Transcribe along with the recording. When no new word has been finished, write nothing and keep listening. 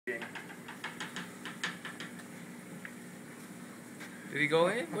Did he go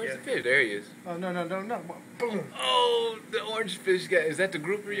in? Where's the fish? There he is. Oh, no. Boom. Oh, the orange fish guy. Is that the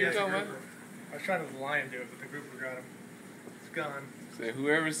grouper you're talking about? I was trying to the lion do it, but the grouper got him. It's gone. So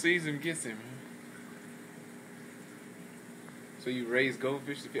whoever sees him gets him. So you raise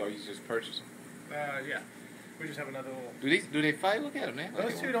goldfish or you just purchase them? Yeah. We just have another little... Do they fight? Look at them, man.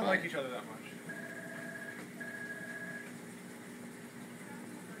 Those two don't like each other that much.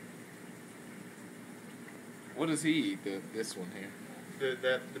 What does he eat, this one here?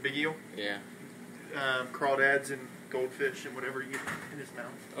 The big eel? Yeah. Crawdads and goldfish and whatever you get in his mouth.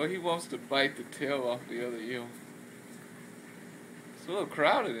 Oh, he wants to bite the tail off the other eel. It's a little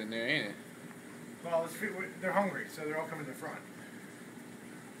crowded in there, ain't it? Well, they're hungry, so they're all coming to the front.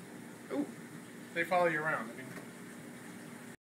 Ooh. They follow you around. I mean,